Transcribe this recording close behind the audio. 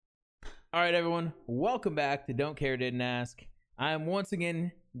All right, everyone. Welcome back to Don't Care, Didn't Ask. I am once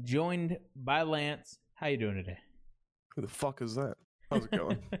again joined by Lance. How you doing today? Who the fuck is that? How's it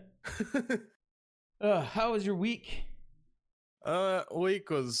going? How was your week? Week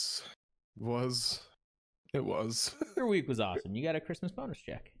was. Your week was awesome. You got a Christmas bonus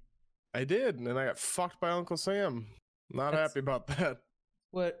check. I did, and I got fucked by Uncle Sam. Not happy about that.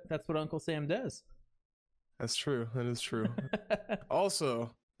 That's what Uncle Sam does. That's true. That is true.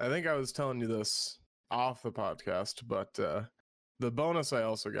 Also, I think I was telling you this off the podcast, but the bonus I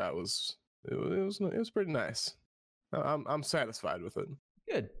also got was pretty nice. I'm satisfied with it.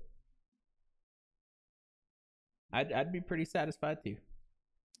 Good. I'd be pretty satisfied too.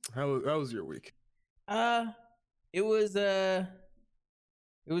 How was your week? It was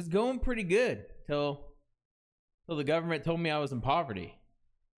going pretty good till the government told me I was in poverty.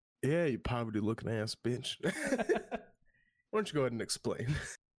 Yeah, you poverty-looking ass bitch. Why don't you go ahead and explain?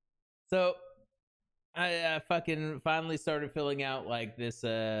 So, I fucking finally started filling out like this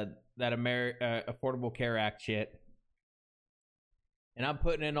that Affordable Care Act shit, and I'm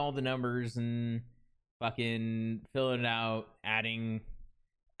putting in all the numbers and fucking filling it out, adding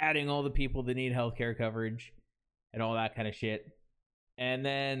all the people that need healthcare coverage and all that kind of shit. And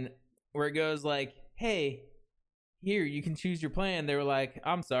then where it goes like, hey, here, you can choose your plan. They were like,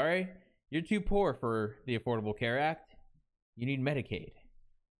 I'm sorry, you're too poor for the Affordable Care Act. You need Medicaid.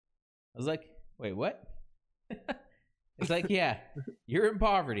 I was like, wait, what? It's like, yeah, you're in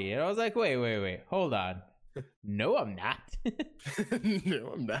poverty. And I was like, wait, hold on. No, I'm not.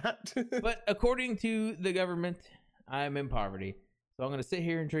 No, I'm not. But according to the government, I'm in poverty. So I'm going to sit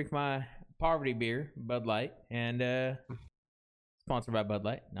here and drink my poverty beer, Bud Light, and sponsored by Bud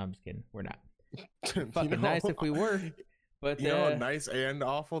Light. No, I'm just kidding. We're not. Fucking nice if we were. But you know how nice and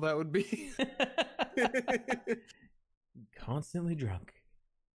awful that would be? Constantly drunk.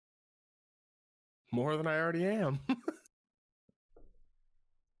 More than I already am.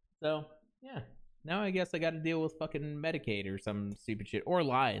 So, yeah. Now I guess I got to deal with fucking Medicaid or some stupid shit. Or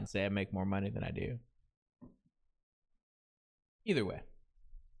lie and say I make more money than I do. Either way.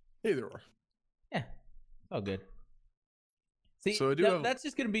 Either way. Yeah. It's all good. See, so that's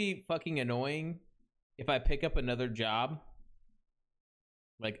just going to be fucking annoying if I pick up another job.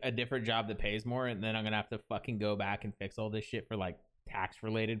 Like a different job that pays more. And then I'm going to have to fucking go back and fix all this shit for like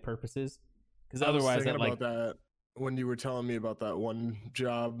tax-related purposes. Because otherwise, about that when you were telling me about that one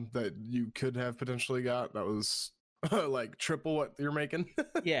job that you could have potentially got, that was like triple what you're making.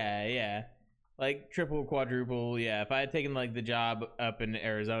 Yeah, like triple, quadruple. Yeah, if I had taken like the job up in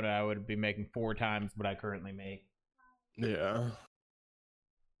Arizona, I would be making 4 times what I currently make. Yeah.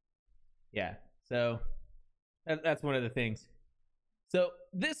 So that's one of the things. So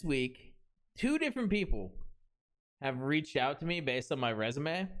this week, 2 different people have reached out to me based on my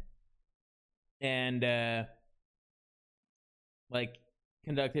resume. And like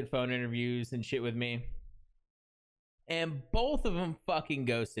conducted phone interviews and shit with me, and both of them fucking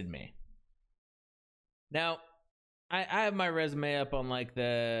ghosted me. Now I have my resume up on like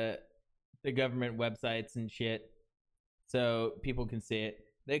the government websites and shit so people can see it.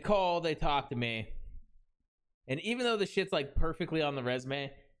 They call, they talk to me, and even though the shit's like perfectly on the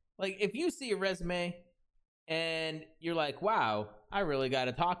resume, like if you see a resume and you're like, wow, I really got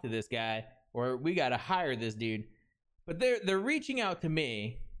to talk to this guy, or we got to hire this dude. But they're reaching out to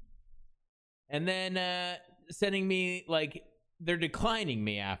me and then sending me, like, they're declining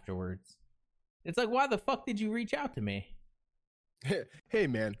me afterwards. It's like, why the fuck did you reach out to me? Hey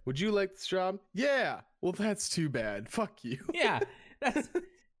man, would you like this job? Yeah. Well, that's too bad. Fuck you. Yeah.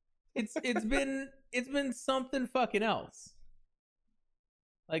 It's been something fucking else.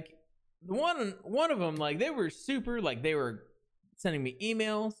 Like one of them, like they were super, like they were sending me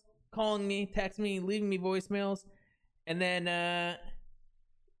emails, calling me, texting me, leaving me voicemails. And then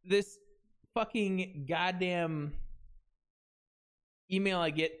this fucking goddamn email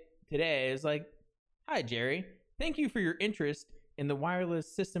I get today is like, hi, Jerry. Thank you for your interest in the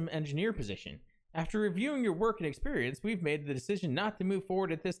wireless system engineer position. After reviewing your work and experience, we've made the decision not to move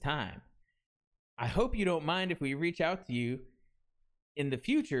forward at this time. I hope you don't mind if we reach out to you in the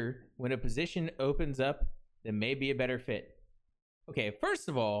future when a position opens up that may be a better fit. Okay, first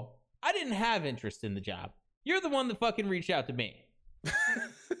of all, I didn't have interest in the job. You're the one that fucking reached out to me.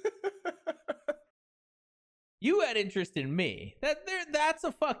 You had interest in me. That's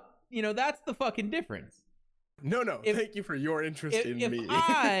the fucking difference. No, thank you for your interest in me. If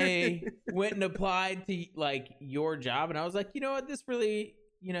I went and applied to like your job and I was like, you know what, this really,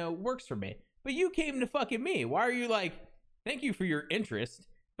 works for me. But you came to fucking me. Why are you like, thank you for your interest,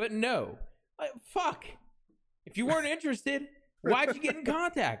 but no. Like, fuck. If you weren't interested, why'd you get in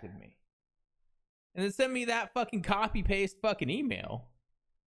contact with me? and then send me that fucking copy paste fucking email.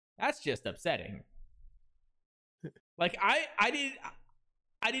 That's just upsetting. Like I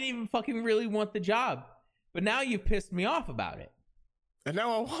didn't even fucking really want the job, but now you've pissed me off about it. And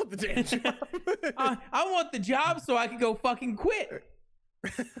now I want the damn job. I want the job so I can go fucking quit.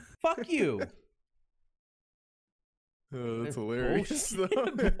 Fuck you. Oh, that's hilarious.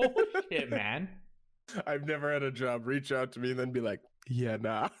 Bullshit, man. I've never had a job reach out to me and then be like, yeah,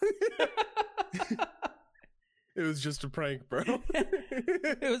 nah. It was just a prank, bro.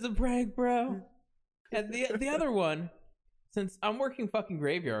 It was a prank, bro. And the other one, since I'm working fucking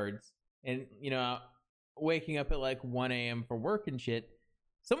graveyards and, you know, waking up at like 1 a.m. for work and shit,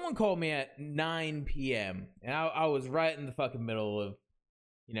 someone called me at 9 p.m. and I was right in the fucking middle of,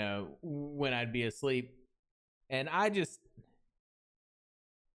 you know, when I'd be asleep. And I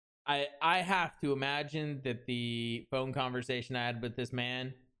have to imagine that the phone conversation I had with this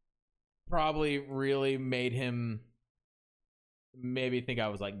man probably really made him maybe think I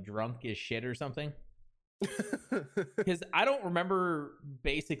was like drunk as shit or something. Because I don't remember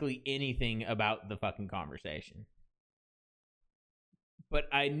basically anything about the fucking conversation. But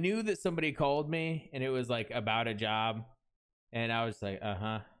I knew that somebody called me and it was like about a job. And I was like,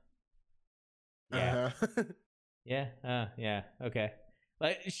 yeah. Yeah, okay.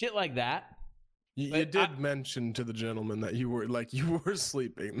 Like shit like that. You did mention to the gentleman that you were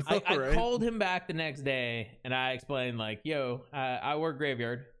sleeping, though, I right? called him back the next day and I explained like, yo, I work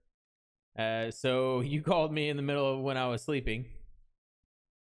graveyard. So you called me in the middle of when I was sleeping.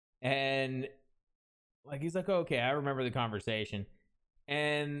 And like he's like, oh, okay, I remember the conversation.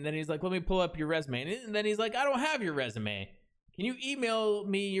 And then he's like, let me pull up your resume. And then he's like, I don't have your resume. Can you email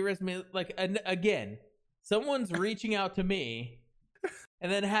me your resume? Like, again, someone's reaching out to me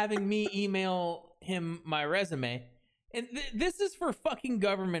and then having me email him my resume. And this is for fucking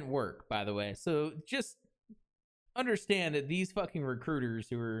government work, by the way. So just understand that these fucking recruiters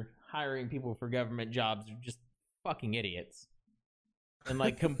who are hiring people for government jobs are just fucking idiots and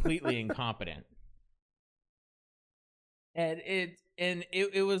like completely incompetent. And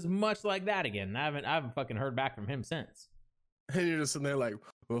it was much like that again. I haven't fucking heard back from him since. And you're just sitting there like,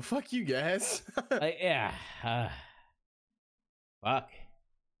 well, fuck you guys. Like, yeah. Fuck.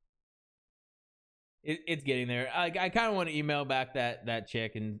 It's getting there. I kind of want to email back that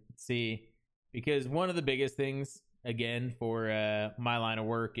chick and see, because one of the biggest things, again, for my line of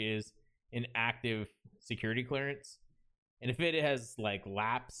work is an active security clearance. And if it has like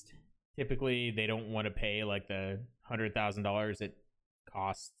lapsed, typically they don't want to pay like the $100,000 it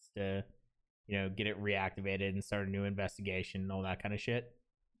costs to, you know, get it reactivated and start a new investigation and all that kind of shit.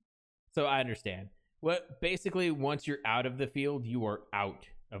 So I understand. What basically, once you're out of the field, you are out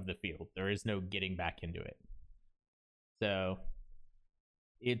of the field. There is no getting back into it. So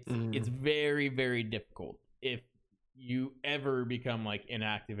it's very, very difficult. If you ever become like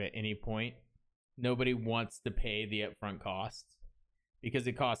inactive at any point, nobody wants to pay the upfront costs because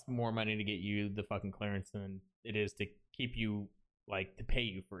it costs more money to get you the fucking clearance than it is to keep you, like, to pay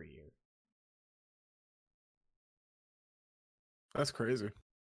you for a year. That's crazy.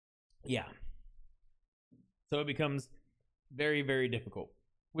 Yeah. So it becomes very, very difficult,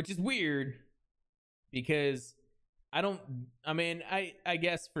 which is weird because I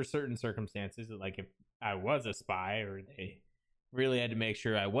guess for certain circumstances, like if I was a spy or they really had to make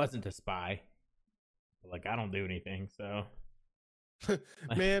sure I wasn't a spy, like I don't do anything, so.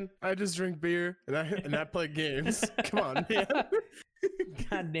 Man, I just drink beer and I play games. Come on, man.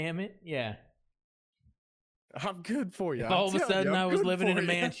 God damn it. Yeah. I'm good for you. If all of a sudden I was living in a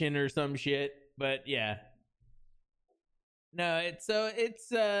mansion or some shit, but yeah. No, it's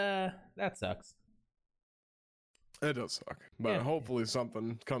that sucks. It does suck. But Yeah. hopefully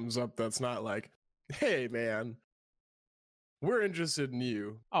something comes up that's not like, hey man, we're interested in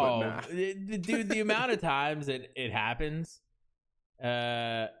you. Oh, but nah. dude, the amount of times it happens,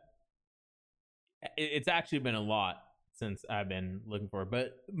 it's actually been a lot since I've been looking for it.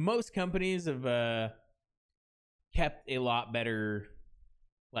 But most companies have kept a lot better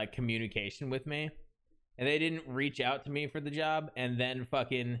like communication with me, and they didn't reach out to me for the job and then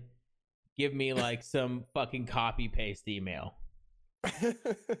fucking give me like some fucking copy paste email.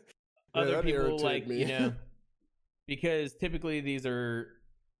 Other people like me. You know, because typically these are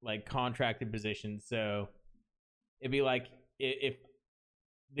like contracted positions, so it'd be like if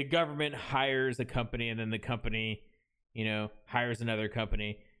the government hires a company and then the company, you know, hires another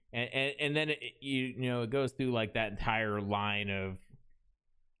company, and then you know it goes through like that entire line of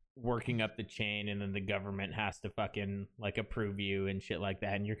working up the chain, and then the government has to fucking like approve you and shit like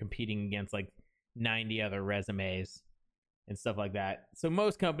that, and you're competing against like 90 other resumes and stuff like that. So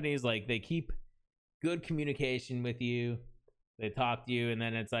most companies, like, they keep good communication with you. They talk to you, and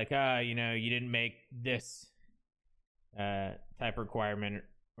then it's like, you know, you didn't make this type of requirement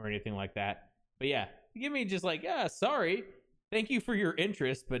or anything like that. But yeah, you give me just like, sorry, thank you for your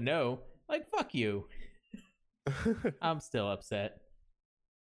interest, but no, like, fuck you. I'm still upset.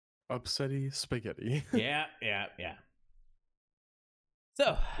 Upsetty spaghetti. Yeah.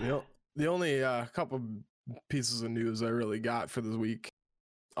 So, the only couple pieces of news I really got for this week,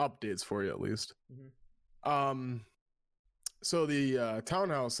 updates for you at least. So the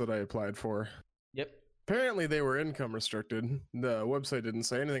townhouse that I applied for, apparently they were income restricted. The website didn't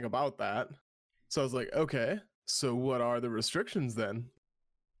say anything about that. So I was like, okay, so what are the restrictions then?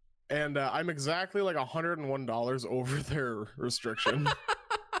 And I'm exactly like $101 over their restriction.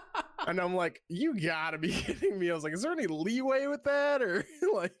 And I'm like, you gotta be kidding me. I was like, is there any leeway with that? Or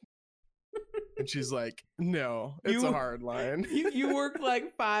like, and she's like, no, it's a hard line. you worked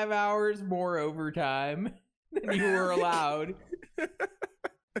like 5 hours more overtime than you were allowed.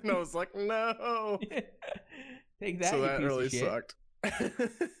 And I was like, no. Take that. So that really sucked.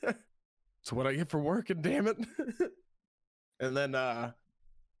 So what I get for working, damn it. And then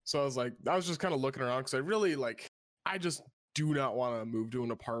so I was like, I was just kind of looking around because I really like, I just do not want to move to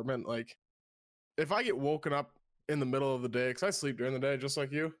an apartment. Like, if I get woken up in the middle of the day, because I sleep during the day just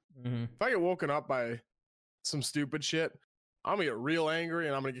like you, if I get woken up by some stupid shit, I'm gonna get real angry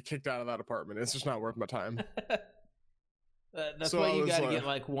and I'm gonna get kicked out of that apartment. It's just not worth my time. That's why you gotta get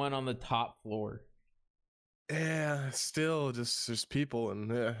like one on the top floor. Yeah, still just people,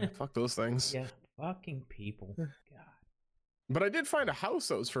 and fuck those things. Yeah, fucking people. God. But I did find a house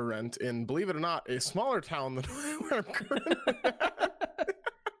that was for rent in, believe it or not, a smaller town than where I'm currently at.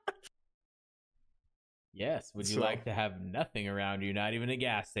 Yes. Would you like to have nothing around you, not even a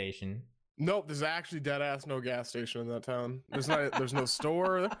gas station? Nope, there's actually dead ass no gas station in that town. There's no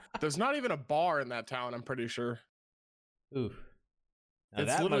store. There's not even a bar in that town, I'm pretty sure. Oof. Now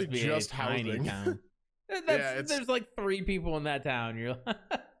it's that literally must be just a tiny housing. Town. There's like 3 people in that town. You're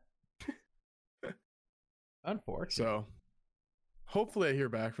unfortunate. So hopefully I hear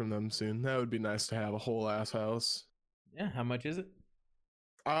back from them soon. That would be nice to have a whole ass house. Yeah, how much is it?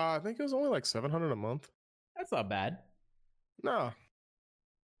 I think it was only like $700 a month. That's not bad. No.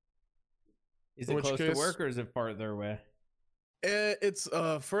 Is it close to work or is it farther away? It's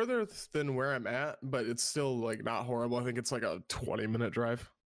further than where I'm at, but it's still like not horrible. I think it's like a 20-minute drive.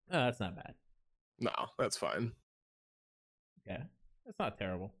 Oh, that's not bad. No, that's fine. Yeah, that's not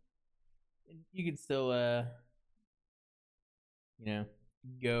terrible. You could still,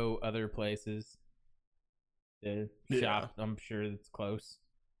 go other places to shop. I'm sure it's close.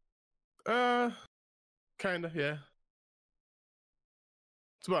 Kind of, yeah.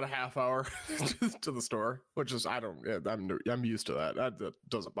 It's about a half hour to the store, which is I'm used to that. That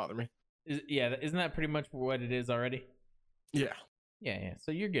doesn't bother me. Isn't that pretty much what it is already? Yeah. Yeah.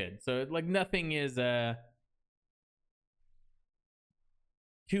 So you're good. So like nothing is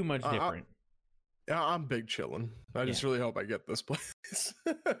too much different. I'm big chilling. I just really hope I get this place.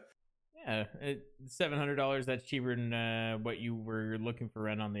 Yeah, $700. That's cheaper than what you were looking for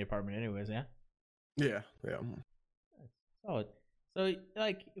rent on the apartment, anyways. Yeah. Yeah. Solid. So,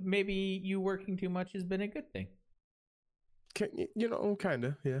 like, maybe you working too much has been a good thing. Kind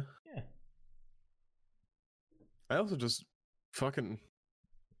of, yeah. Yeah. I also just fucking...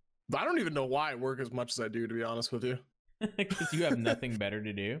 I don't even know why I work as much as I do, to be honest with you. Because you have nothing better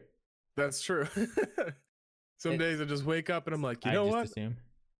to do. That's true. Some days I just wake up and I'm like, you know what? Assume.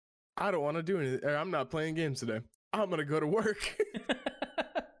 I don't want to do anything. I'm not playing games today. I'm going to go to work.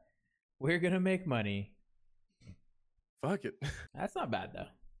 We're going to make money. Fuck it. That's not bad,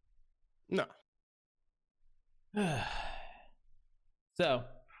 though. No. So,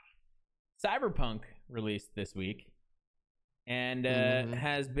 Cyberpunk released this week and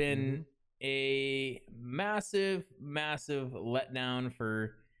has been a massive letdown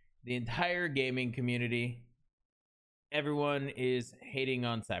for the entire gaming community. Everyone is hating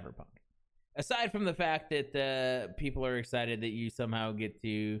on Cyberpunk. Aside from the fact that people are excited that you somehow get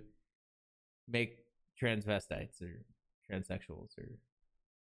to make transvestites or transsexuals or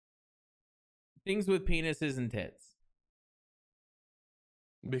things with penises and tits.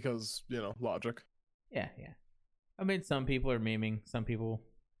 Because, logic. Yeah. I mean, some people are memeing. Some people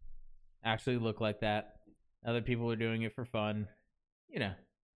actually look like that. Other people are doing it for fun.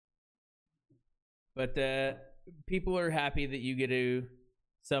 But people are happy that you get to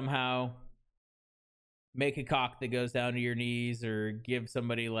somehow make a cock that goes down to your knees or give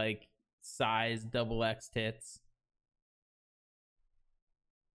somebody like size XX tits.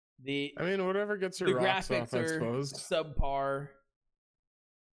 Whatever gets your rocks off, I suppose. Subpar.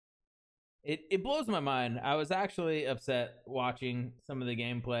 It blows my mind. I was actually upset watching some of the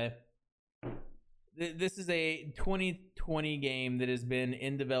gameplay. This is a 2020 game that has been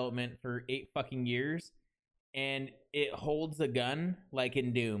in development for 8 fucking years, and it holds a gun like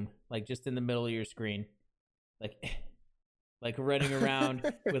in Doom, like just in the middle of your screen, like running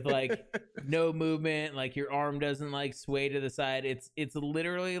around with like no movement, like your arm doesn't like sway to the side. It's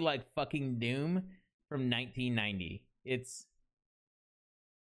literally like fucking Doom from 1990. It's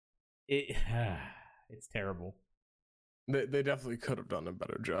terrible. They definitely could have done a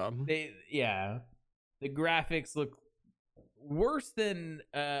better job. The graphics look worse than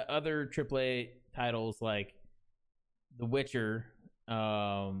other AAA titles like The Witcher,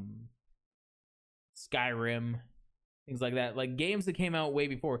 Skyrim, things like that. Like games that came out way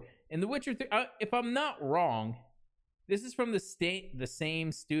before. And The Witcher 3, if I'm not wrong, this is from the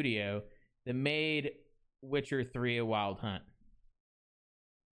same studio that made Witcher 3: A Wild Hunt.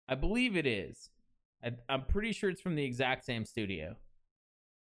 I believe it is. I'm pretty sure it's from the exact same studio.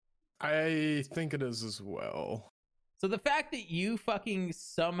 I think it is as well. So the fact that you fucking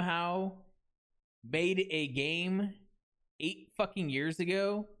somehow made a game 8 fucking years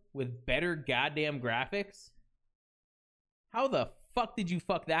ago with better goddamn graphics, how the fuck did you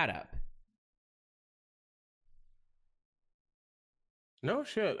fuck that up? No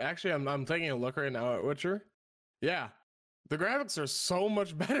shit. Actually, I'm taking a look right now at Witcher. Yeah, the graphics are so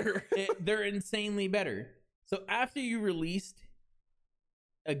much better. They're insanely better. So after you released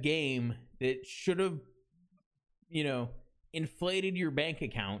a game that should have, inflated your bank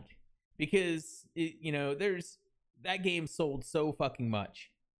account because there's that game sold so fucking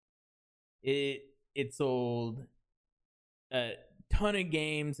much. It sold a ton of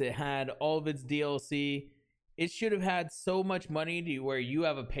games. It had all of its DLC. It should have had so much money to where you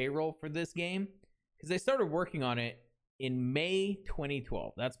have a payroll for this game, because they started working on it in May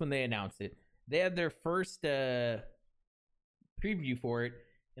 2012. That's when they announced it. They had their first preview for it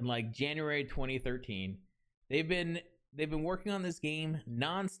in like January 2013. They've been working on this game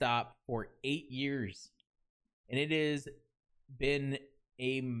nonstop for 8 years, and it has been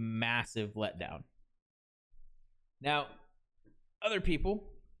a massive letdown. Now, other people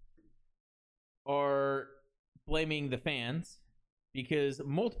are blaming the fans because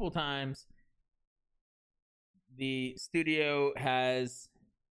multiple times the studio has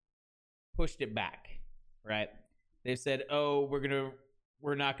pushed it back, right? They've said, "Oh,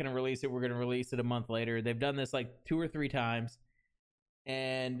 we're not going to release it. We're going to release it a month later." They've done this like 2 or 3 times,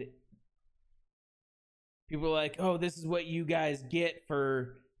 and people are like, "Oh, this is what you guys get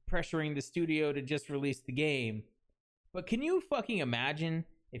for pressuring the studio to just release the game." But can you fucking imagine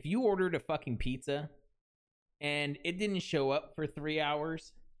if you ordered a fucking pizza and it didn't show up for 3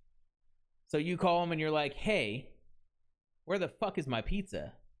 hours? So you call them and you're like, "Hey, where the fuck is my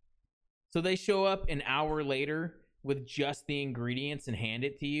pizza?" So they show up an hour later with just the ingredients and hand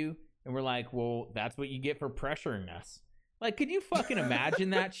it to you. And we're like, "Well, that's what you get for pressuring us." Like, could you fucking imagine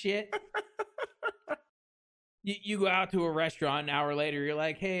that shit? You go out to a restaurant an hour later, you're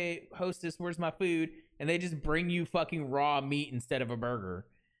like, "Hey, hostess, where's my food?" And they just bring you fucking raw meat instead of a burger.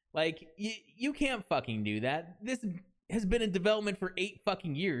 Like, you can't fucking do that. This has been in development for 8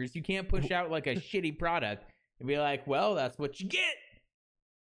 fucking years. You can't push out like a shitty product and be like, "Well, that's what you get."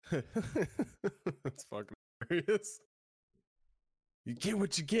 That's fucking hilarious. You get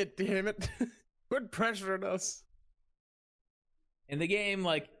what you get, damn it. Quit pressuring us. And the game,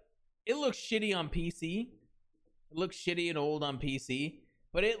 like, it looks shitty on PC. It looks shitty and old on PC,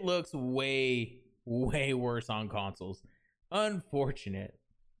 but it looks way, way worse on consoles. Unfortunate.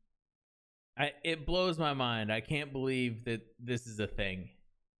 It blows my mind. I can't believe that this is a thing.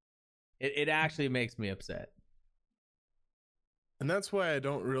 It actually makes me upset. And that's why I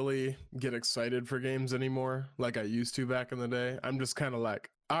don't really get excited for games anymore like I used to back in the day. I'm just kind of like,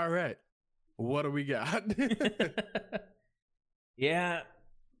 all right, what do we got? Yeah.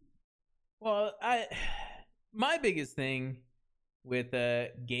 Well, my biggest thing with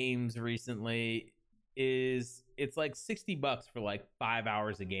games recently is it's like $60 for like 5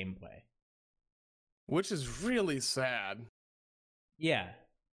 hours of gameplay. Which is really sad. Yeah.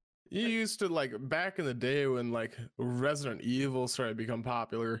 You used to, like, back in the day when like Resident Evil started to become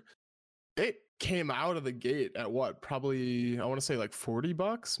popular, it came out of the gate at what? Probably, I want to say like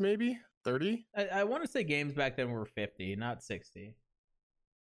 $40, maybe 30. I want to say games back then were 50, not 60.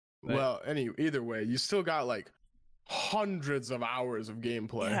 But well, either way, you still got like hundreds of hours of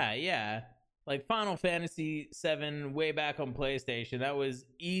gameplay. Yeah. Like Final Fantasy VII way back on PlayStation, that was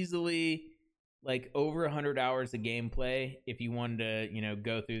easily like over 100 hours of gameplay if you wanted to,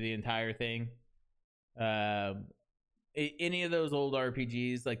 go through the entire thing. any of those old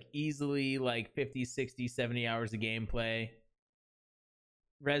RPGs, like easily like 50, 60, 70 hours of gameplay.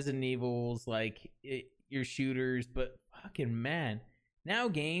 Resident Evil's like your shooters, but fucking man, now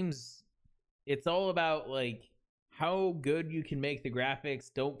games, it's all about like how good you can make the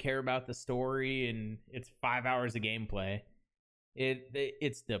graphics. Don't care about the story, and it's 5 hours of gameplay.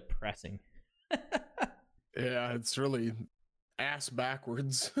 It's depressing. Yeah, it's really ass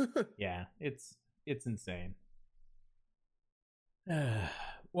backwards. Yeah, it's insane.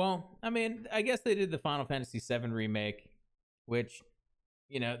 Well, I mean, I guess they did the Final Fantasy VII remake, which,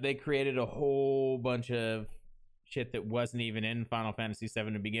 you know, they created a whole bunch of shit that wasn't even in Final Fantasy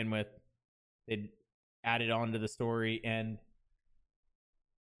VII to begin with. They added on to the story, and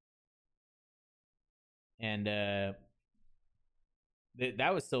that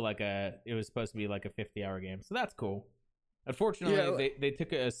was still like it was supposed to be like a 50-hour game, so that's cool. Unfortunately, they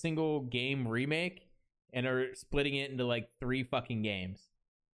took a single game remake and are splitting it into like 3 fucking games.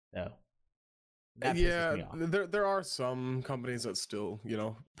 So that pisses me off. there are some companies that still, you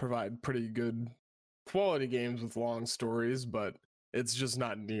know, provide pretty good quality games with long stories, but it's just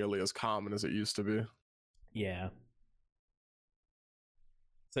not nearly as common as it used to be. Yeah.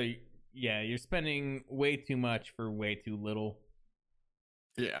 So yeah, you're spending way too much for way too little.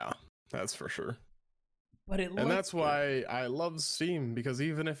 Yeah, that's for sure. But and that's why I love Steam, because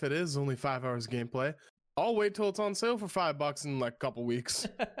even if it is only 5 hours of gameplay, I'll wait till it's on sale for $5 in like a couple weeks.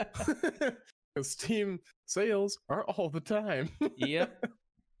 Because Steam sales are all the time. Yep.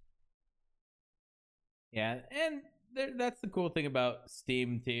 Yeah, and that's the cool thing about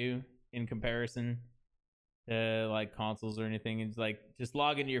Steam too, in comparison to like consoles or anything. It's like just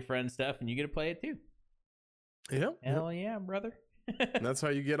log into your friend's stuff and you get to play it too. Yep. Hell yeah, brother. That's how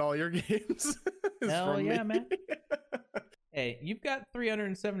you get all your games. Hell yeah, man. Hey, you've got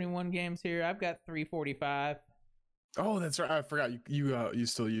 371 games here. I've got 345. Oh, that's right. I forgot you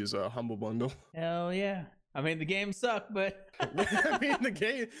still use a Humble Bundle. Hell yeah. I mean, the games suck, but I mean, the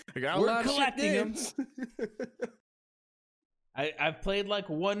game. I got a we're lot collecting of shit them. I've played like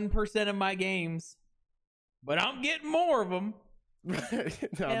 1% of my games, but I'm getting more of them. I'm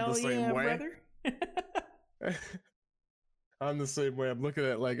the same way. Brother. I'm the same way. I'm looking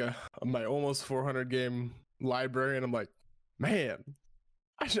at like my almost 400 game library, and I'm like, man,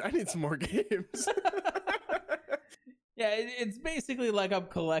 I need some more games. Yeah, it's basically like I'm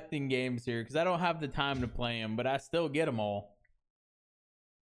collecting games here because I don't have the time to play them, but I still get them all.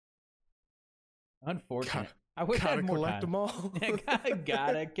 Unfortunate. I wish I had more collect time. them all.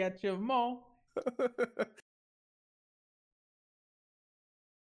 Gotta catch them all.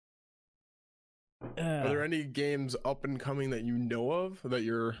 Are there any games up and coming that you know of that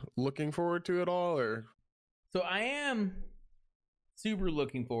you're looking forward to at all, or? So I am super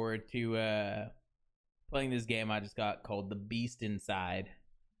looking forward to playing this game I just got called The Beast Inside.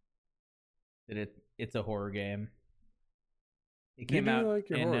 It's a horror game. It came out like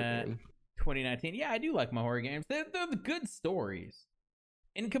your in horror game. 2019. Yeah, I do like my horror games. They're the good stories.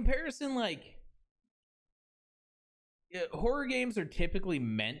 In comparison, like horror games are typically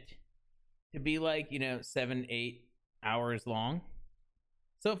meant to be like, 7-8 hours long.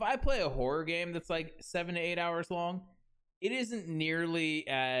 So if I play a horror game that's like 7 to 8 hours long, it isn't nearly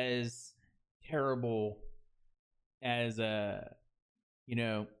as terrible as if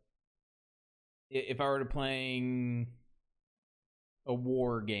I were to playing a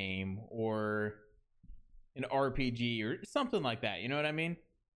war game or an RPG or something like that. You know what I mean?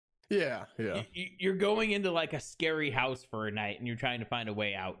 Yeah. You're going into like a scary house for a night and you're trying to find a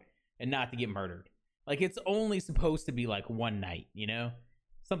way out and not to get murdered. Like, it's only supposed to be like one night,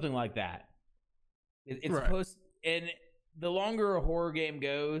 something like that. It's right. Supposed, and the longer a horror game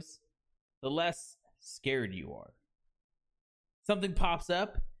goes, the less scared you are. Something pops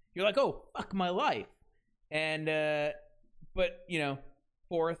up, you're like, oh, fuck my life. And but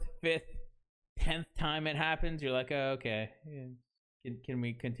 4th, 5th, 10th time it happens, you're like, oh, okay, can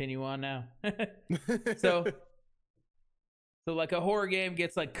we continue on now? so like a horror game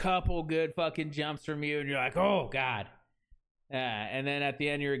gets like couple good fucking jumps from you and you're like, oh god. And then at the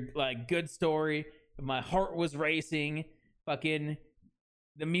end you're like, good story, my heart was racing, fucking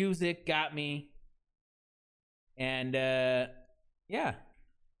the music got me. And yeah.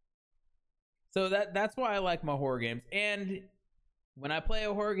 So that's why I like my horror games. And when I play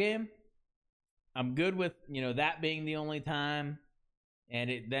a horror game, I'm good with, that being the only time. And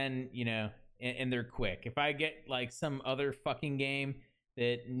it then, and they're quick. If I get like some other fucking game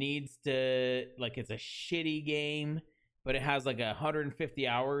that needs to, like, it's a shitty game, but it has like 150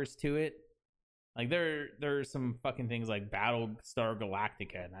 hours to it, Like there's some fucking things like Battlestar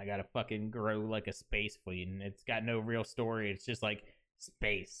Galactica, and I gotta fucking grow like a space fleet, and it's got no real story. It's just like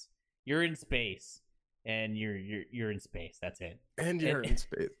space. You're in space, and you're in space. That's it. And you're in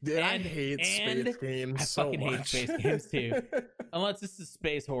space. Dude, I hate space games so much. I fucking hate space games too, unless it's a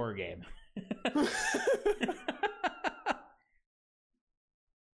space horror game.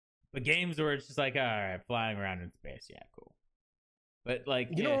 But games where it's just like, all right, flying around in space, yeah, cool. But like,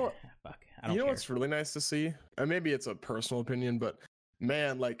 you know, fuck, I don't you know care. what's really nice to see, and maybe it's a personal opinion, but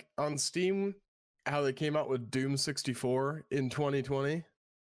man, like on Steam, how they came out with Doom 64 in 2020.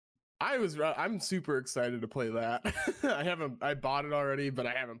 I'm super excited to play that. I bought it already, but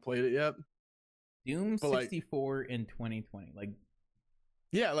I haven't played it yet. Doom 64 in 2020, like,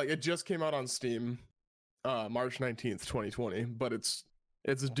 yeah, like it just came out on Steam, March 19th, 2020, but it's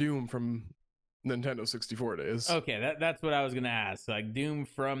Doom from Nintendo 64 days. Okay, that's what I was gonna ask. Like Doom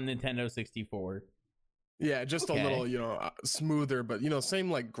from Nintendo 64. Yeah, just a little, smoother, but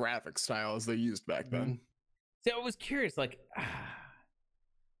same like graphic style as they used back then. See, I was curious, like,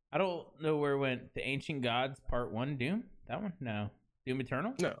 I don't know where it went. The Ancient Gods Part 1 Doom? That one? No. Doom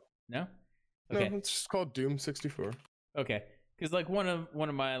Eternal? No. No? Okay. No, it's just called Doom 64. Okay. Because like one of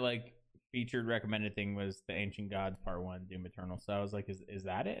my like featured recommended thing was the Ancient Gods Part 1 Doom Eternal. So I was like, is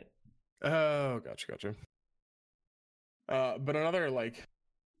that it? Oh, gotcha. But another like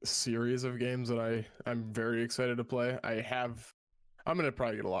series of games that I'm very excited to play. I'm gonna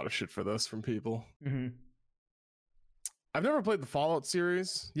probably get a lot of shit for this from people. Mm-hmm. I've never played the Fallout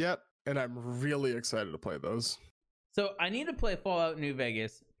series yet, and I'm really excited to play those. So I need to play Fallout New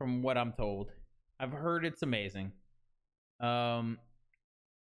Vegas, from what I'm told. I've heard it's amazing. Fuck,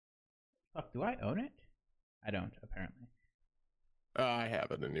 do I own it? I don't, apparently. I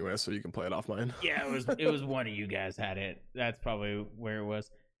have it anyway, so you can play it off mine. Yeah, it was one of you guys had it. That's probably where it was.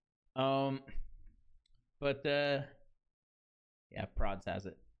 But yeah, Prods has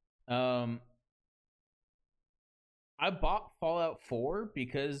it. I bought Fallout 4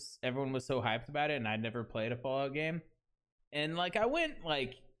 because everyone was so hyped about it, and I'd never played a Fallout game. And like I went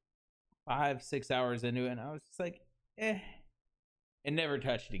like 5-6 hours into it, and I was just like, and never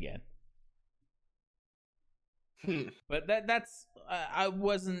touched it again. But that's I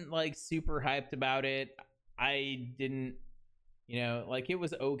wasn't like super hyped about it. I didn't, like it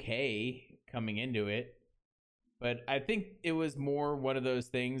was okay coming into it, but I think it was more one of those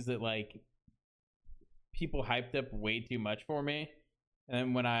things that like people hyped up way too much for me, and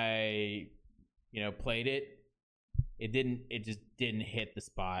then when I played it, it just didn't hit the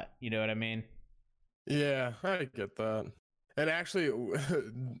spot. You know what I mean? Yeah, I get that. And actually,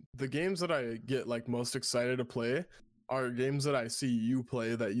 the games that I get like most excited to play are games that I see you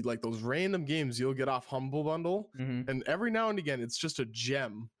play, that you like, those random games you'll get off Humble Bundle, and every now and again it's just a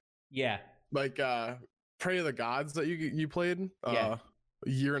gem. Yeah, like Prey of the Gods that you played a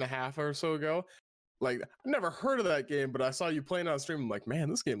year and a half or so ago. Like, I've never heard of that game, but I saw you playing on stream. I'm like, man,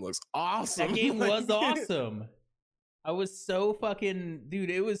 this game looks awesome. That game was awesome. I was so fucking, dude,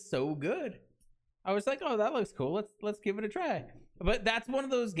 it was so good. I was like, oh, that looks cool. Let's give it a try. But that's one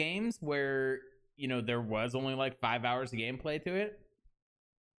of those games where, there was only like 5 hours of gameplay to it.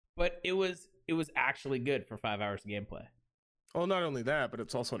 But it was actually good for 5 hours of gameplay. Well, not only that, but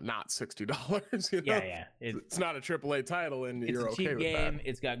it's also not $60. Yeah. It's not a AAA title, and you're okay with that. It's a cheap game.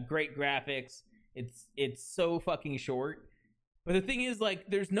 It's got great graphics. It's so fucking short. But the thing is, like,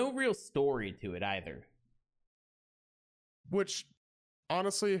 there's no real story to it either. Which,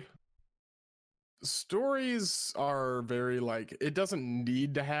 honestly, stories are very, like, it doesn't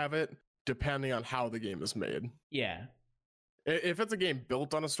need to have it depending on how the game is made. Yeah. If it's a game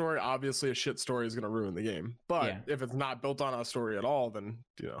built on a story, obviously a shit story is going to ruin the game. But if it's not built on a story at all, then,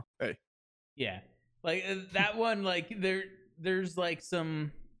 hey. Yeah. Like, that one, like, there's like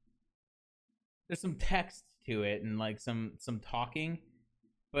some text to it and like some talking,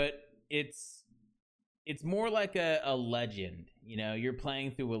 but it's more like a legend. You're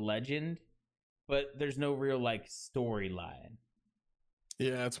playing through a legend, but there's no real like storyline.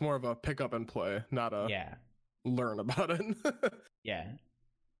 Yeah, it's more of a pick up and play, not a learn about it. Yeah.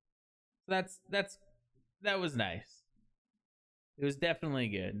 That was nice. It was definitely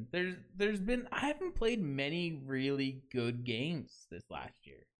good. I haven't played many really good games this last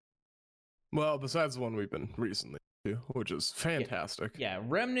year. Well, besides the one we've been recently to, which is fantastic. Yeah,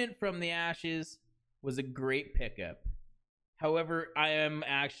 Remnant from the Ashes was a great pickup. However, I am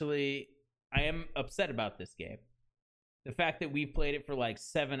upset about this game. The fact that we played it for like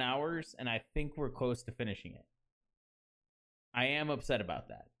 7 hours, and I think we're close to finishing it. I am upset about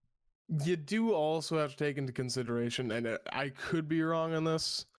that. You do also have to take into consideration, and I could be wrong on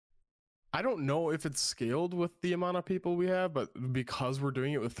this, I don't know if it's scaled with the amount of people we have, but because we're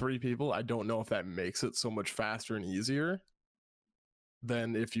doing it with 3 people, I don't know if that makes it so much faster and easier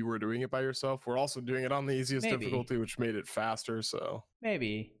than if you were doing it by yourself. We're also doing it on the easiest Maybe. difficulty, which made it faster. So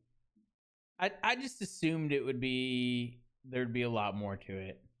Maybe. I just assumed there'd be a lot more to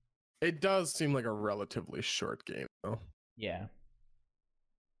it. it does seem like a relatively short game, though. Yeah.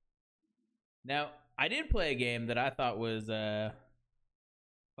 Now, I did play a game that I thought was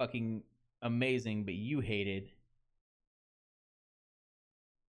fucking amazing, but you hated.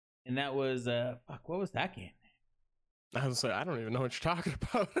 And that was what was that game? I was like, I don't even know what you're talking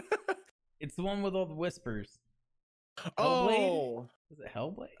about. It's the one with all the whispers. Hellblade? Oh, Was it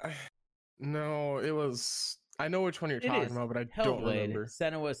Hellblade? No, it was. I know which one you're talking about, but I don't remember.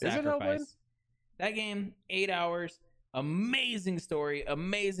 Senua's Is it Hellblade? Sacrifice. That game, 8 hours, amazing story,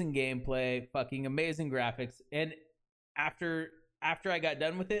 amazing gameplay, fucking amazing graphics, and after I got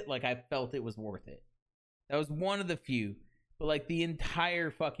done with it, like, I felt it was worth it. That was one of the few, but like the entire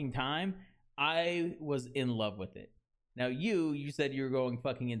fucking time, I was in love with it. Now you said you were going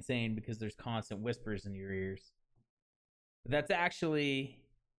fucking insane because there's constant whispers in your ears. But that's actually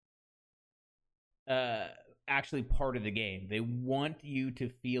part of the game. They want you to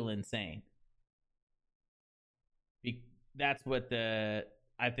feel insane. That's what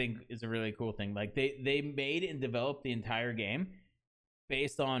I think is a really cool thing. Like they made and developed the entire game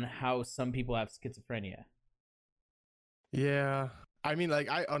based on how some people have schizophrenia. Yeah, I mean, like,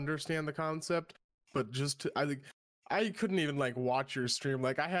 I understand the concept, but I think I couldn't even like watch your stream.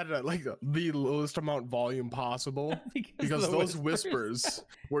 Like, I had it at like the lowest amount volume possible because those whispers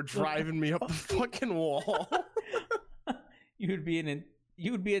were driving me up the fucking wall. You would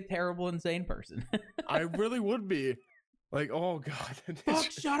be a terrible insane person. I really would be. Like, oh god.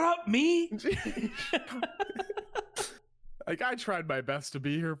 Fuck, shut up, me. Like, I tried my best to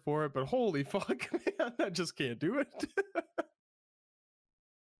be here for it, but holy fuck, man, I just can't do it.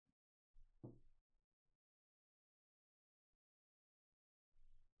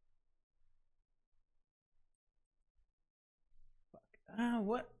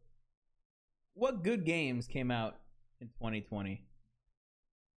 What good games came out in 2020?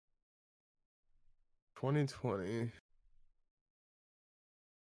 2020.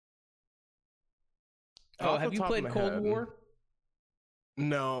 Oh, have you played Cold War?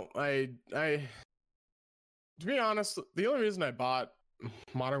 No, I to be honest, the only reason I bought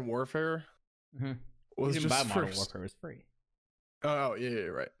Modern Warfare was you didn't just buy Modern Warfare, it was free. Oh, yeah,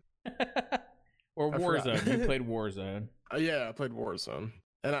 right. Or Warzone. You played Warzone. Yeah, I played Warzone.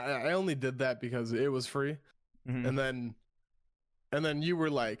 And I only did that because it was free. And then you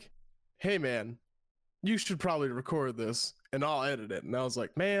were like, "Hey man, you should probably record this and I'll edit it." And I was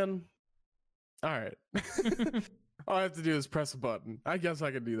like, "Man, all right." All I have to do is press a button. I guess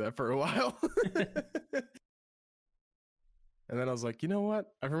I could do that for a while. And then I was like, you know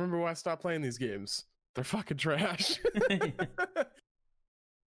what? I remember why I stopped playing these games. They're fucking trash.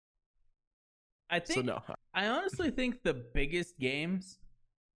 I honestly think the biggest games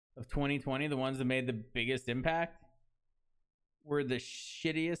of 2020, the ones that made the biggest impact, were the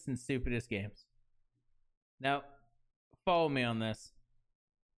shittiest and stupidest games. Now, follow me on this.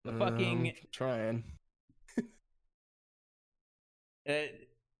 The fucking trying.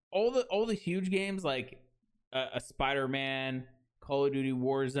 all the huge games like a Spider-Man, Call of Duty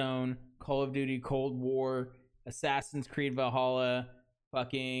Warzone, Call of Duty Cold War, Assassin's Creed Valhalla,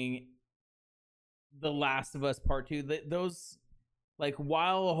 fucking The Last of Us Part 2. Those, like,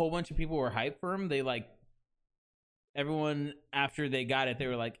 while a whole bunch of people were hyped for them, they, like, everyone after they got it, they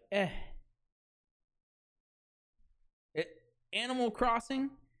were like, Animal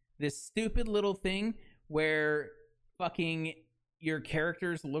Crossing, this stupid little thing where fucking your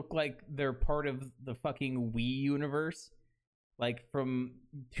characters look like they're part of the fucking Wii universe, like from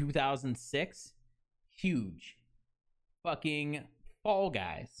 2006. Huge. Fucking Fall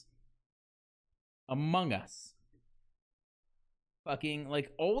Guys, Among Us, fucking,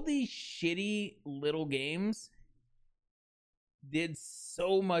 like, all these shitty little games did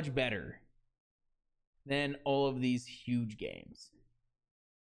so much better than all of these huge games,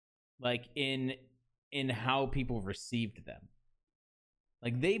 like in how people received them.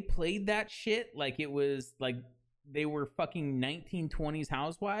 Like, they played that shit like it was like they were fucking 1920s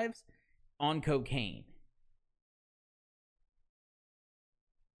housewives on cocaine.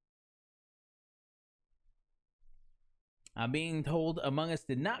 I'm being told Among Us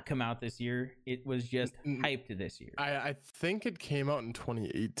did not come out this year. It was just hyped this year. I think it came out in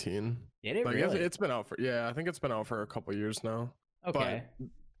 2018. Did it? Like, really? it's been out for, yeah, I think it's been out for a couple years now. Okay. But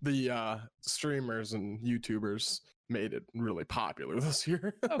the streamers and YouTubers made it really popular this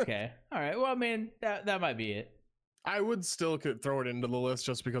year. Okay. All right. Well, I mean, that might be it. I would still could throw it into the list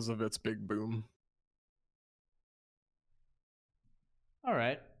just because of its big boom. All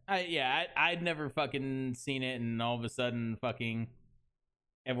right. I'd never fucking seen it, and all of a sudden, fucking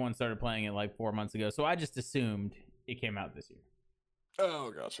everyone started playing it like 4 months ago. So I just assumed it came out this year.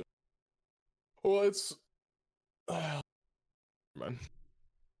 Oh, gotcha. Well, it's man.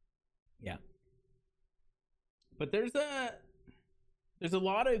 Yeah. But there's a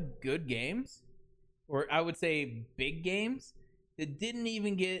lot of good games, or I would say big games, that didn't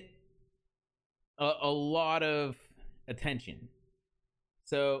even get a lot of attention.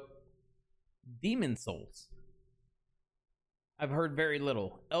 So, Demon Souls, I've heard very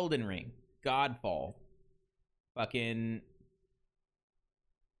little. Elden Ring, Godfall, fucking,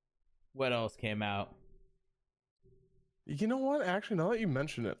 what else came out? You know what? Actually, now that you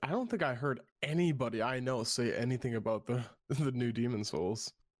mention it, I don't think I heard anybody I know say anything about the new Demon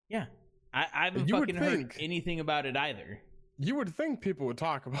Souls. Yeah, I haven't You would fucking heard think- anything about it either. You would think people would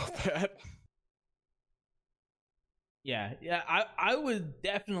talk about that. Yeah, I would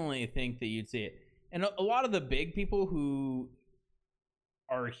definitely think that you'd see it. And a lot of the big people who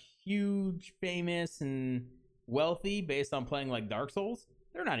are huge, famous, and wealthy based on playing like Dark Souls,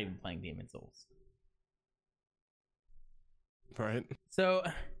 they're not even playing Demon Souls. Right. So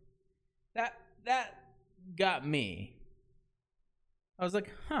that got me. I was like,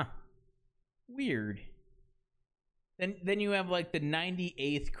 huh, weird. Then you have like the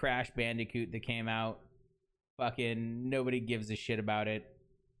 98th Crash Bandicoot that came out. Fucking nobody gives a shit about it.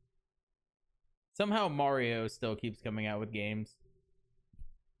 Somehow Mario still keeps coming out with games.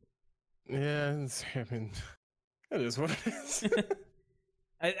 Yeah, I mean, it is what it is.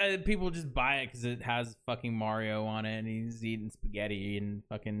 People just buy it because it has fucking Mario on it, and he's eating spaghetti and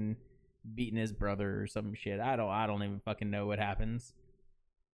fucking beating his brother or some shit. I don't even fucking know what happens.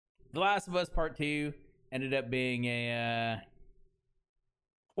 The Last of Us Part 2 ended up being a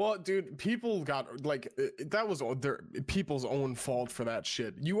Well, dude, people got like that was their people's own fault for that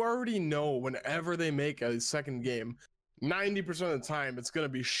shit. You already know whenever they make a second game, 90% of the time it's gonna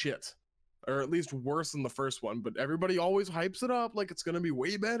be shit, or at least worse than the first one. But everybody always hypes it up like it's gonna be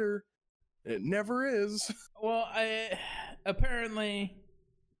way better. It never is. well, apparently.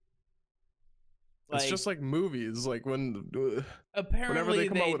 It's just like movies. Like when apparently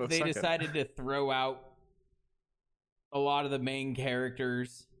come out with a they second. decided to throw out a lot of the main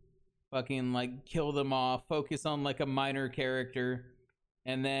characters, fucking like kill them off, focus on like a minor character,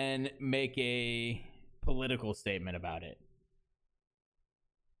 and then make a political statement about it.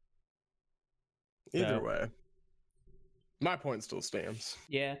 either So- way, my point still stands.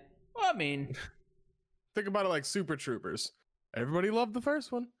 Yeah. Well, I mean, Think about it like Super Troopers. Everybody loved the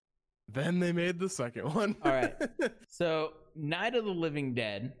first one. Then they made the second one. All right. So Night of the Living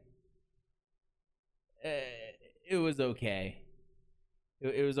Dead, it was okay.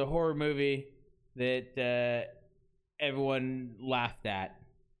 It was a horror movie that everyone laughed at.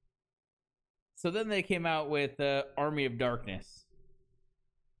 So then they came out with Army of Darkness,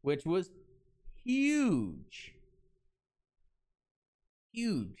 which was huge.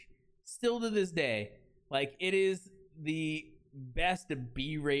 Huge. Still to this day, like, it is the best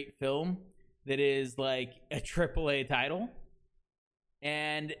B-rate film that is like a AAA title.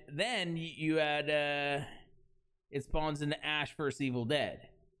 And then you had it spawns into Ash vs. Evil Dead.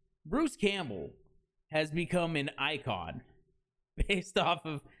 Bruce Campbell has become an icon based off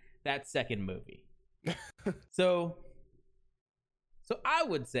of that second movie. so I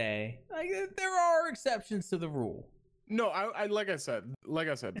would say, like, there are exceptions to the rule. No, I like I said,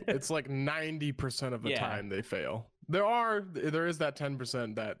 it's like 90% of the Yeah. time they fail. There is that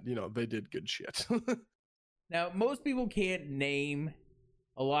 10% that, you know, they did good shit. Now, most people can't name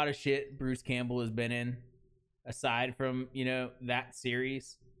a lot of shit Bruce Campbell has been in, aside from, you know, that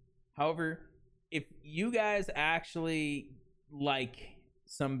series. However, if you guys actually like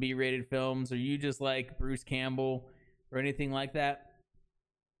some B-rated films, or you just like Bruce Campbell or anything like that,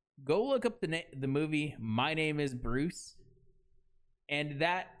 go look up the movie My Name is Bruce, and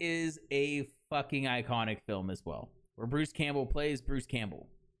that is a fucking iconic film as well, where Bruce Campbell plays Bruce Campbell,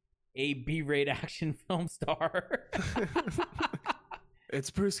 a B-rated action film star. It's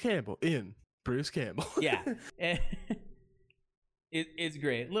Bruce Campbell in Bruce Campbell. Yeah. It's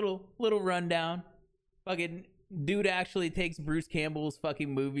great. Little rundown. Fucking dude actually takes Bruce Campbell's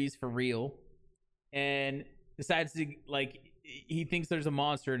fucking movies for real and decides to, like, he thinks there's a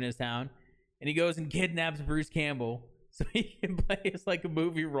monster in his town, and he goes and kidnaps Bruce Campbell so he can play as like a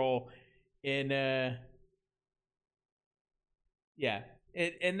movie role in yeah.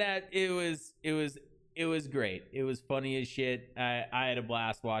 It it was great. It was funny as shit. I had a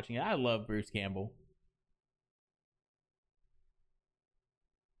blast watching it. I love Bruce Campbell.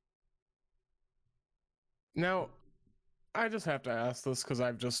 Now, I just have to ask this because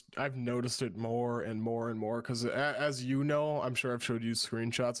I've noticed it more and more and more. Because as you know, I'm sure I've showed you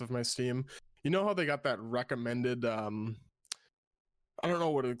screenshots of my Steam. You know how they got that recommended? I don't know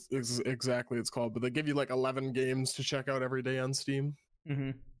what exactly it's called, but they give you like 11 games to check out every day on Steam.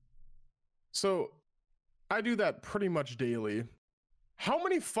 Mm-hmm. So I do that pretty much daily. How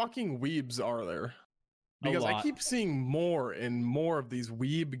many fucking weebs are there? Because I keep seeing more and more of these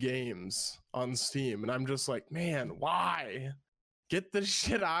weeb games on Steam, and I'm just like, man, why? Get this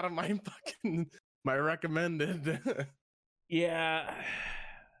shit out of my fucking my recommended. Yeah.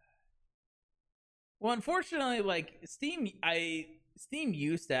 Well, unfortunately, like Steam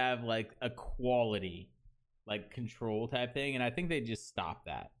used to have like a quality, like control type thing, and I think they just stopped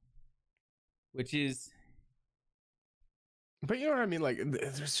that. Which is. But you know what I mean? Like,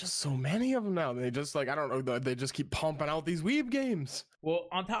 there's just so many of them now. They just like, I don't know, they just keep pumping out these weeb games. Well,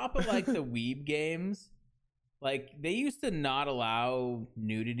 on top of like the weeb games, like they used to not allow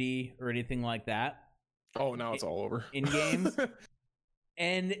nudity or anything like that. Oh, now it's all over in games.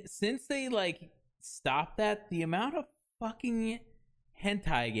 And since they like stopped that, the amount of fucking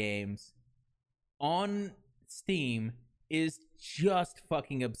hentai games on Steam is just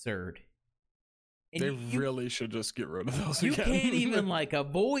fucking absurd. And they really should just get rid of those. You again. can't even like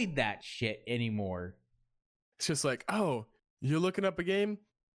avoid that shit anymore. It's just like, oh, you're looking up a game?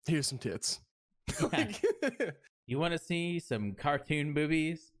 Here's some tits. Yeah. You want to see some cartoon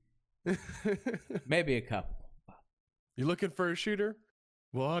boobies? Maybe a couple. You looking for a shooter?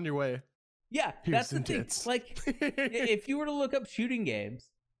 Well, on your way. Yeah, Here's that's the some thing. tits. Like, if you were to look up shooting games,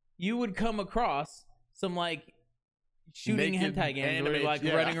 you would come across some like shooting Naked hentai games where you're like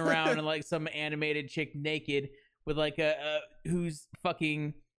running around and like some animated chick naked with like a who's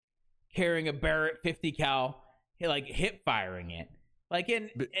fucking carrying a Barrett 50 cal, like hip firing it. Like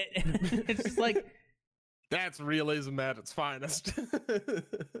it's just like that's realism at its finest.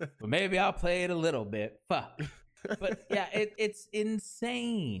 Well, maybe I'll play it a little bit. Fuck. But yeah, it's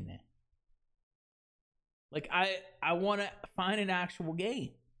insane. Like I want to find an actual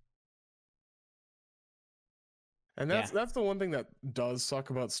game. And that's the one thing that does suck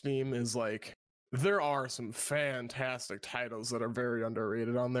about Steam is like there are some fantastic titles that are very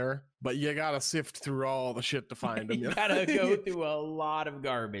underrated on there, but you gotta sift through all the shit to find them. You gotta go through a lot of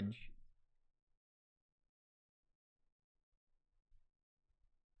garbage.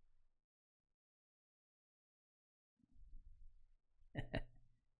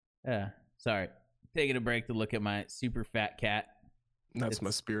 Sorry. Taking a break to look at my super fat cat. That's my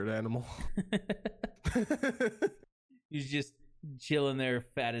spirit animal. He's just chilling there,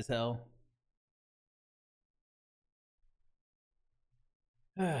 fat as hell.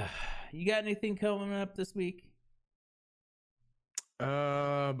 You got anything coming up this week?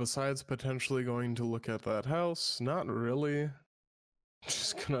 Besides potentially going to look at that house, not really.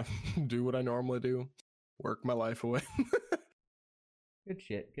 Just gonna do what I normally do. Work my life away. Good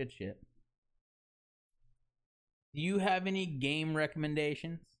shit. Good shit. Do you have any game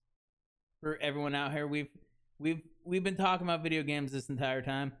recommendations for everyone out here? We've been talking about video games this entire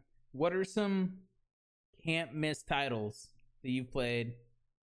time. What are some can't miss titles that you've played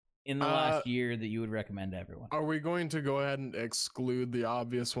in the last year that you would recommend to everyone? Are we going to go ahead and exclude the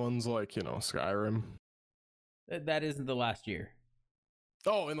obvious ones like, you know, Skyrim? That isn't the last year.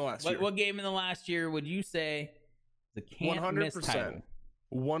 Oh, in the last year. What game in the last year would you say the can't miss title?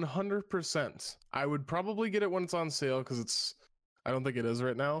 100%. I would probably get it when it's on sale because I don't think it is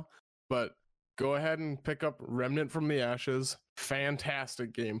right now, but go ahead and pick up Remnant from the Ashes.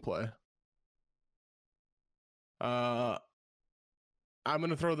 Fantastic gameplay. I'm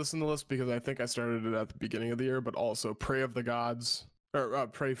going to throw this in the list because I think I started it at the beginning of the year, but also Prey of the Gods, or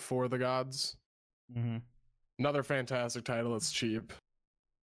Prey for the Gods. Mm-hmm. Another fantastic title. It's cheap.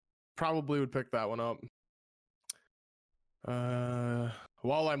 Probably would pick that one up.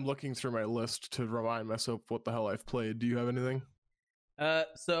 While I'm looking through my list to remind myself what the hell I've played, do you have anything?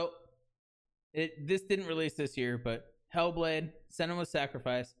 So this didn't release this year, but Hellblade: Senua's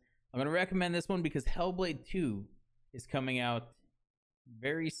Sacrifice. I'm gonna recommend this one because Hellblade 2 is coming out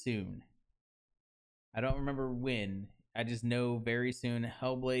very soon. I don't remember when. I just know very soon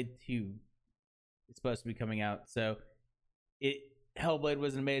Hellblade 2 is supposed to be coming out. So Hellblade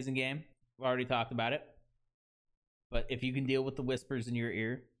was an amazing game. We've already talked about it. But if you can deal with the whispers in your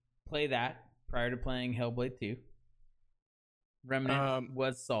ear, play that prior to playing Hellblade 2. Remnant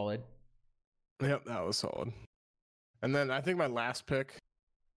was solid. Yep, that was solid. And then I think my last pick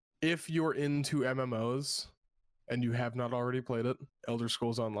if you're into MMOs and you have not already played it, Elder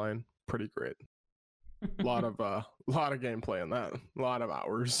Scrolls Online, pretty great. lot of gameplay in that, a lot of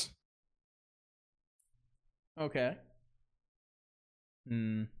hours. Okay.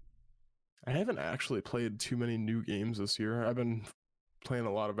 I haven't actually played too many new games this year. I've been playing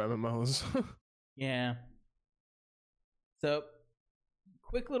a lot of MMOs. Yeah. So,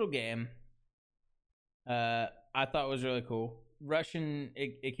 quick little game. I thought was really cool. Russian.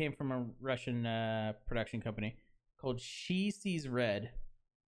 It came from a Russian production company called She Sees Red.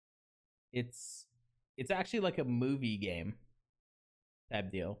 It's actually like a movie game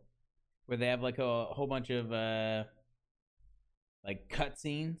type deal, where they have like a whole bunch of like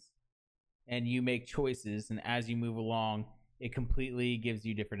cutscenes, and you make choices, and as you move along, it completely gives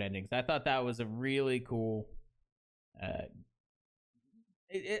you different endings. I thought that was a really cool.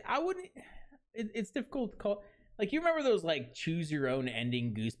 It's difficult to call. Like, you remember those like choose your own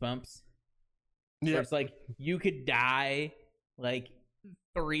ending Goosebumps? Yeah, it's like you could die like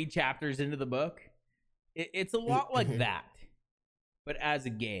 3 chapters into the book. It's a lot like that, but as a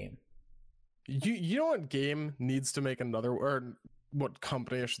game. You know what game needs to make another, or what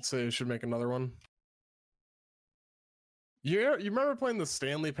company I should say should make another one? You remember playing the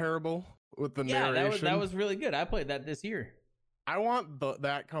Stanley Parable with the narration? that was really good. I played that this year. I want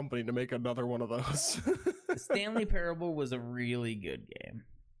that company to make another one of those. The Stanley Parable was a really good game.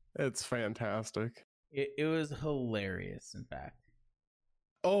 It's fantastic. It was hilarious, in fact.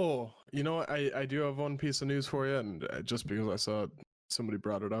 Oh, you know what? I do have one piece of news for you, and just because I saw it, somebody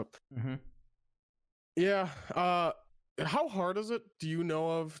brought it up. Mm-hmm. Yeah. How hard is it, do you know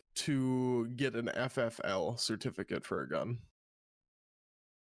of, to get an FFL certificate for a gun?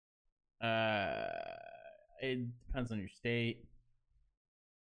 It depends on your state.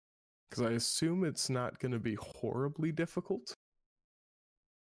 Because I assume it's not going to be horribly difficult.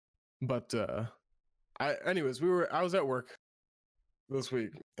 But anyways, I was at work this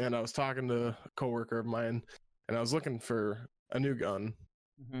week, and I was talking to a coworker of mine, and I was looking for a new gun,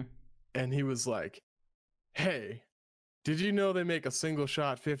 and he was like, "Hey, did you know they make a single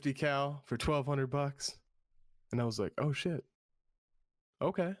shot 50 cal for $1,200?" And I was like, "Oh shit,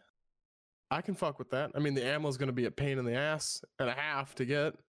 okay, I can fuck with that. I mean, the ammo's gonna be a pain in the ass and a half to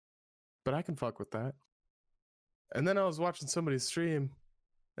get, but I can fuck with that." And then I was watching somebody's stream,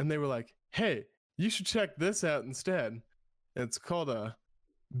 and they were like, "Hey, you should check this out instead." It's called a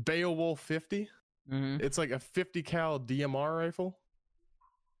Beowulf 50. It's like a 50 cal DMR rifle.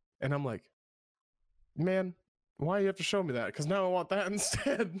 And I'm like, man, why do you have to show me that? Because now I want that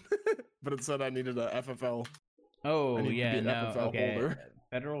instead. But it said I needed a FFL. Oh, yeah, no, FFL okay. holder.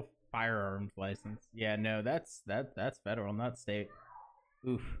 Federal firearms license. Yeah, no, that's federal, not state.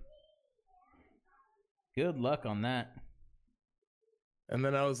 Oof. Good luck on that. And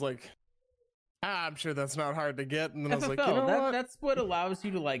then I was like, I'm sure that's not hard to get. And then FFL, I was like, you know what? That's what allows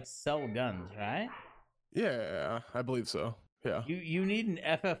you to like sell guns, right? Yeah, I believe so. Yeah. You need an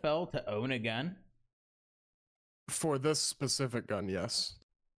FFL to own a gun? For this specific gun, yes.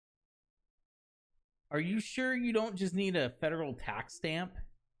 Are you sure you don't just need a federal tax stamp?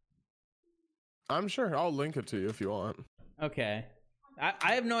 I'm sure. I'll link it to you if you want. Okay.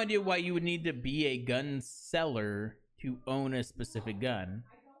 I have no idea why you would need to be a gun seller to own a specific gun.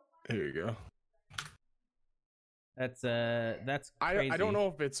 Here you go. That's crazy. I don't know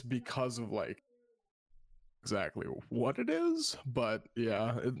if it's because of like exactly what it is, but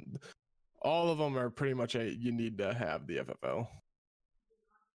yeah, all of them are pretty much you need to have the FFL.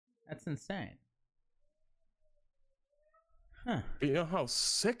 That's insane. Huh. You know how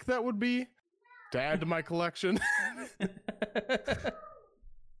sick that would be to add to my collection?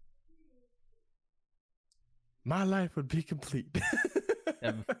 My life would be complete.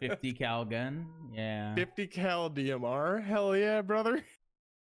 Have a 50 cal gun? Yeah. 50 cal DMR? Hell yeah, brother.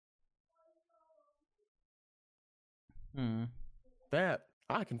 That,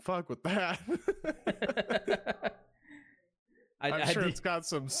 I can fuck with that. I'm sure it's got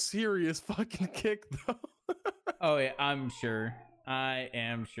some serious fucking kick, though. Oh, yeah, I'm sure. I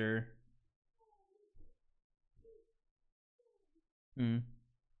am sure.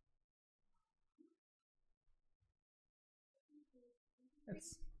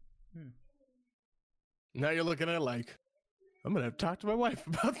 Now you're looking at it like, I'm gonna have to talk to my wife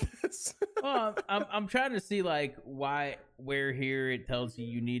about this. Well, I'm trying to see like where here it tells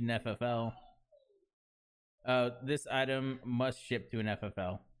you need an FFL. This item must ship to an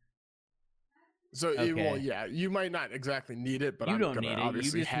FFL. So, okay. Well, yeah, you might not exactly need it, but you I'm don't gonna need it.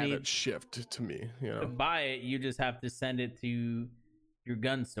 obviously have it shipped to me. You know, to buy it, you just have to send it to your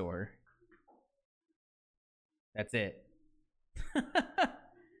gun store. That's it.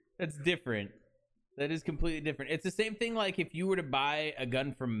 That's different. That is completely different. It's the same thing like if you were to buy a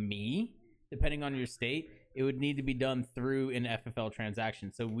gun from me, depending on your state, it would need to be done through an FFL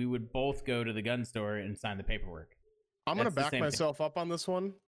transaction. So we would both go to the gun store and sign the paperwork. I'm going to back myself up on this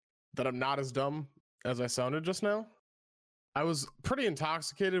one, that I'm not as dumb as I sounded just now. I was pretty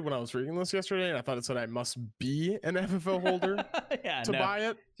intoxicated when I was reading this yesterday, and I thought it said I must be an FFL holder to buy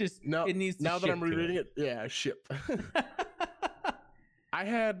it. Just no, it needs to now that I'm ship to rereading it, yeah, ship. I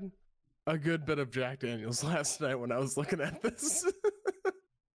had a good bit of Jack Daniels last night when I was looking at this.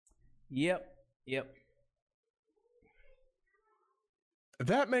 Yep.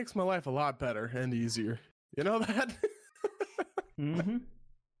 That makes my life a lot better and easier. You know that? Mm-hmm.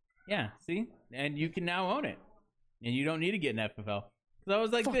 Yeah, see? And you can now own it. And you don't need to get an FFL. Because I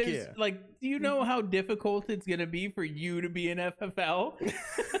was like, do you know how difficult it's going to be for you to be an FFL?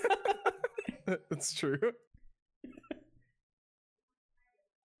 That's true.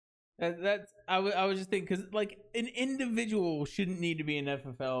 I was just thinking, because like an individual shouldn't need to be an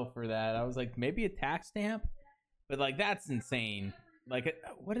FFL for that. I was like, maybe a tax stamp? But like, that's insane. Like,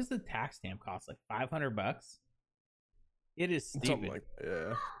 what does the tax stamp cost? Like $500? It is stupid. Something like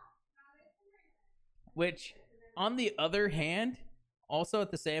yeah. Which, on the other hand, also at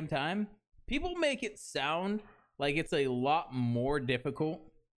the same time, people make it sound like it's a lot more difficult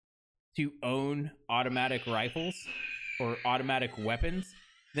to own automatic rifles or automatic weapons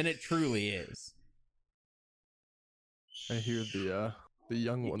than it truly is. I hear the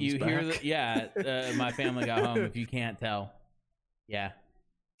young ones. You back. hear my family got home. If you can't tell, yeah,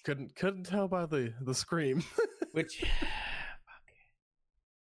 couldn't tell by the scream. Which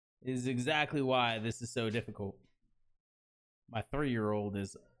is exactly why this is so difficult. My 3-year-old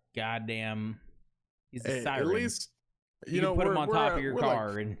is goddamn. He's a siren. At least you know, put him on top of your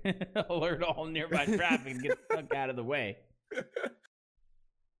car and alert all nearby traffic and get the fuck out of the way.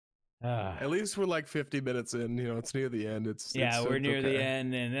 At least we're like 50 minutes in. You know, it's near the end. We're near the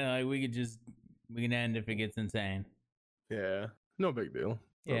end, and we can end if it gets insane. Yeah, no big deal.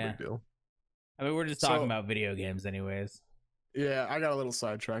 No big deal. I mean, we're just talking about video games, anyways. Yeah, I got a little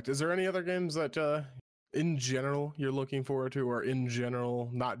sidetracked. Is there any other games that, in general, you're looking forward to, or in general,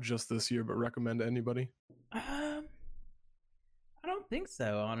 not just this year, but recommend to anybody? I don't think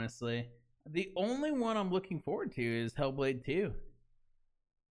so, honestly. The only one I'm looking forward to is Hellblade 2.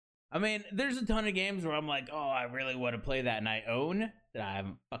 I mean, there's a ton of games where I'm like, oh, I really want to play that, and I own that I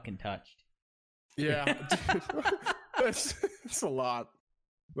haven't fucking touched. Yeah, it's a lot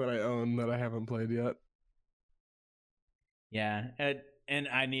that I own that I haven't played yet. Yeah, and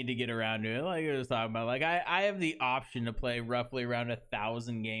I need to get around to it. Like I was talking about, like I have the option to play roughly around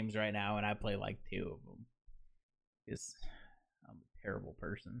 1,000 games right now, and I play like 2 of them. Because I'm a terrible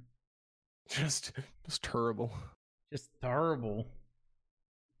person. Just terrible. Just terrible.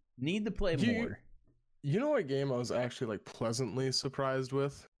 Need to play more. You know what game I was actually like pleasantly surprised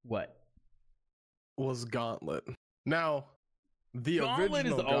with? What? Was Gauntlet. Now, the Gauntlet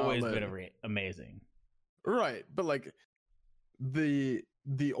original has always been amazing. Right, but like the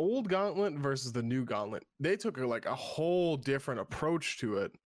old Gauntlet versus the new Gauntlet, they took a whole different approach to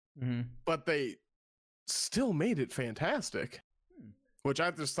it, but they still made it fantastic. Which I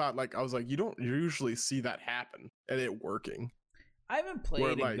just thought, like, I was like, you don't usually see that happen and it working. I haven't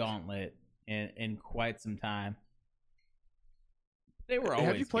played a Gauntlet in quite some time. They were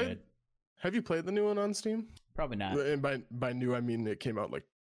always good. Have you played the new one on Steam? Probably not. And by new, I mean it came out like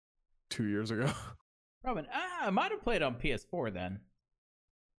 2 years ago. Probably. I might have played on PS4 then.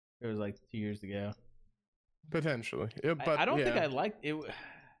 It was like 2 years ago. Potentially. Yeah, but I don't think I liked it.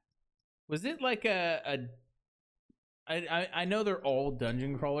 Was it like I know they're all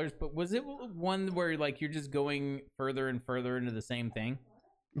dungeon crawlers, but was it one where like you're just going further and further into the same thing?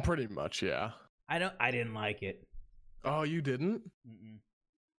 Pretty much, yeah. I didn't like it. Oh, you didn't? Mm-mm.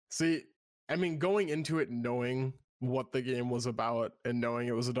 See, I mean, going into it knowing what the game was about and knowing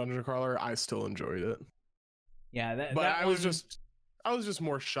it was a dungeon crawler, I still enjoyed it. Yeah, I was just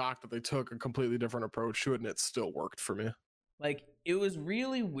more shocked that they took a completely different approach to it and it still worked for me. Like, it was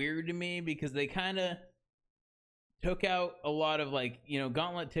really weird to me because they kind of took out a lot of, like, you know,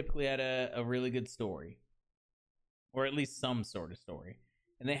 Gauntlet typically had a really good story, or at least some sort of story,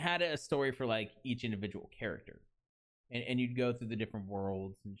 and they had a story for like each individual character, and you'd go through the different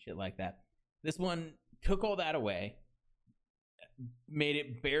worlds and shit like that. This one took all that away, made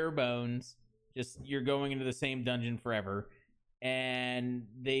it bare bones, just you're going into the same dungeon forever, and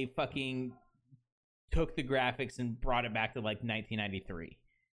they fucking took the graphics and brought it back to like 1993.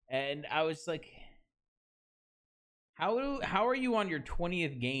 And I was like, how are you on your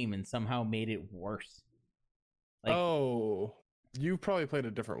 20th game and somehow made it worse? Like, You probably played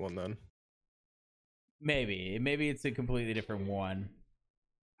a different one then. Maybe it's a completely different one.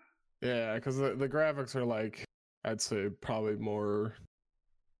 Yeah, because the graphics are like, I'd say probably more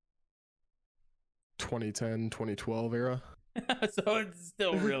 2010, 2012 era. So it's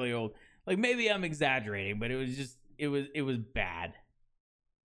still really old. Like maybe I'm exaggerating, but it was bad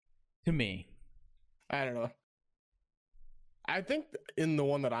to me. I don't know. I think in the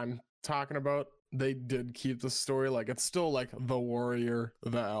one that I'm talking about, they did keep the story like it's still like the warrior,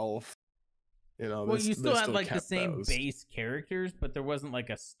 the elf. You know, Well, you still had like the kept same those. base characters, but there wasn't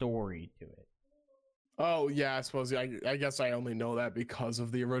like a story to it. Oh yeah, I suppose. I guess I only know that because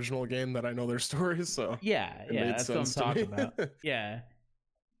of the original game that I know their stories. So Yeah, it made that's what I'm sense to talking me. about. Yeah.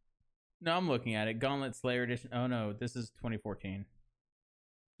 No, I'm looking at it. Gauntlet Slayer Edition. Oh no, this is 2014.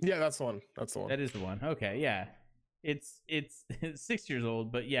 Yeah, that's the one. That's the one. That is the one. Okay, yeah. It's 6 years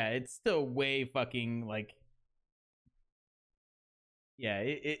old, but yeah, it's still way fucking like. Yeah,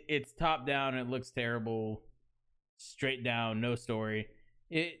 it's top down. It looks terrible. Straight down, no story.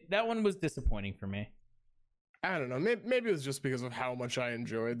 That one was disappointing for me. I don't know. Maybe it was just because of how much I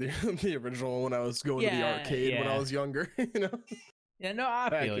enjoyed the original when I was going to the Yeah, arcade when I yeah. was younger. You know. Yeah, no, I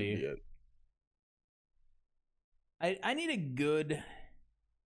That feel could you. be it. I need a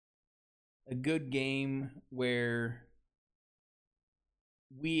good game where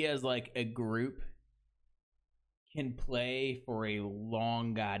we as like a group can play for a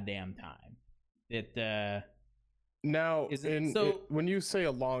long goddamn time. That Now, isn't so when you say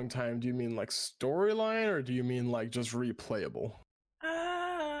a long time, do you mean like storyline or do you mean like just replayable?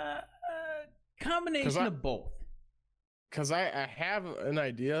 Combination of both. Because I have an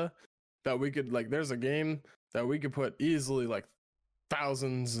idea that we could like. There's a game that we could put easily like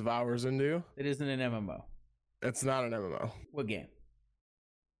thousands of hours into. It isn't an MMO. It's not an MMO. What game?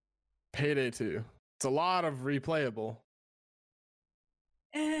 Payday 2. It's a lot of replayable.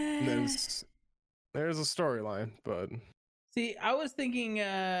 And there's a storyline, but see, I was thinking,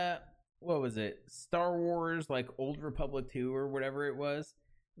 what was it? Star Wars, like Old Republic 2 or whatever it was.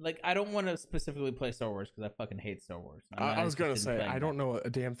 Like, I don't want to specifically play Star Wars because I fucking hate Star Wars. I was gonna say I don't know a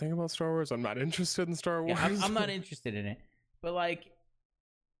damn thing about Star Wars. I'm not interested in Star Wars. Yeah, I'm not interested in it. But like,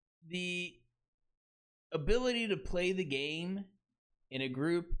 the ability to play the game in a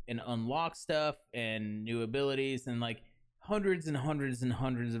group and unlock stuff and new abilities and like hundreds and hundreds and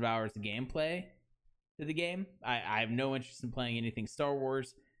hundreds of hours of gameplay to the game. I have no interest in playing anything Star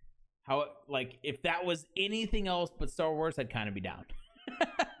Wars. How like if that was anything else but Star Wars, I'd kind of be down.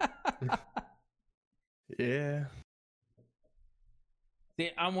 Yeah.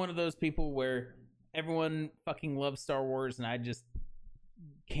 See, I'm one of those people where everyone fucking loves Star Wars and I just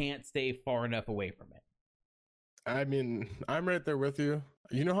can't stay far enough away from it. I mean, I'm right there with you.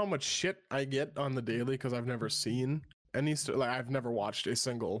 You know how much shit I get on the daily because I've never seen any like I've never watched a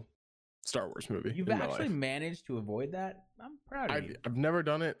single Star Wars movie. You've actually managed to avoid that. I'm proud of you. I've never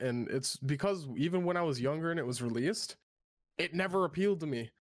done it, and it's because even when I was younger and it was released, it never appealed to me.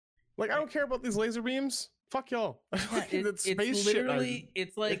 Like I don't care about these laser beams. Fuck y'all. Yeah, it's literally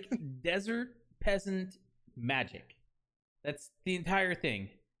it's like desert peasant magic. That's the entire thing.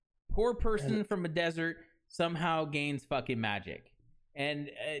 Poor person from a desert somehow gains fucking magic,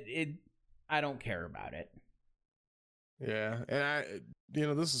 and I don't care about it. Yeah, and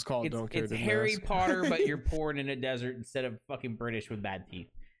this is called Don't Care. It's Harry Potter, but you're born in a desert instead of fucking British with bad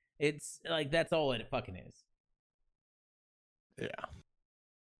teeth. It's like that's all it fucking is. Yeah.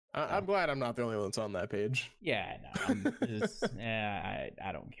 I'm glad I'm not the only one that's on that page. Yeah, no, I'm just, I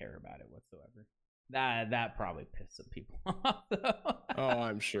don't care about it whatsoever. That probably pissed some people off, though. Oh,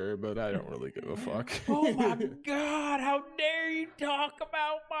 I'm sure, but I don't really give a fuck. Oh my god, how dare you talk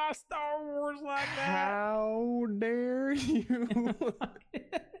about my Star Wars like that? How dare you?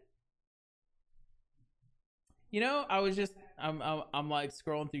 You know, I'm like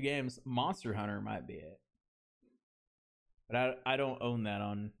scrolling through games. Monster Hunter might be it. But I don't own that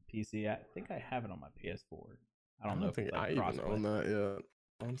on PC. I think I have it on my PS4. I don't know if think like I even own that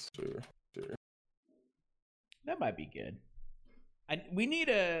yet. Monster. That might be good. We need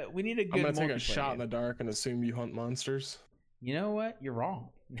a good. I'm gonna take a shot in the dark and assume you hunt monsters. You know what? You're wrong.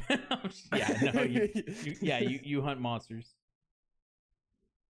 Yeah, no, you hunt monsters.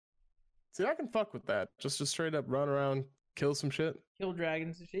 See, I can fuck with that. Just straight up run around, kill some shit, kill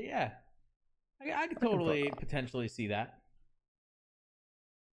dragons and shit. Yeah, I could totally potentially see that.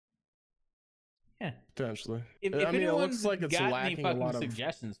 Yeah, potentially. If I mean, it anyone's looks like it's got lacking any fucking a lot of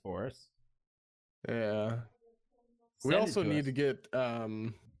suggestions for us. Yeah. We also need to get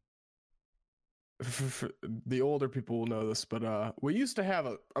the older people will know this, but we used to have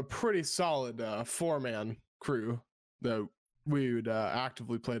a pretty solid 4-man crew that we would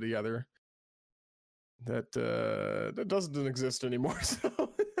actively play together. That doesn't exist anymore.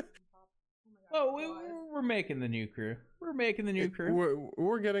 So Well, we're making the new crew. We're making the new crew.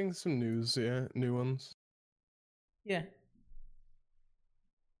 we're getting some news, yeah, new ones. Yeah.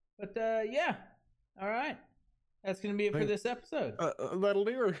 But yeah. All right. That's gonna be it for this episode. That'll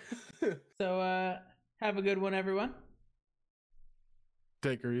do. So have a good one, everyone.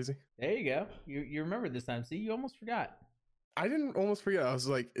 Take her easy. There you go. You remembered this time. See, you almost forgot. I didn't almost forget. I was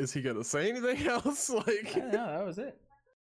like, is he gonna say anything else? Like, I don't know, that was it.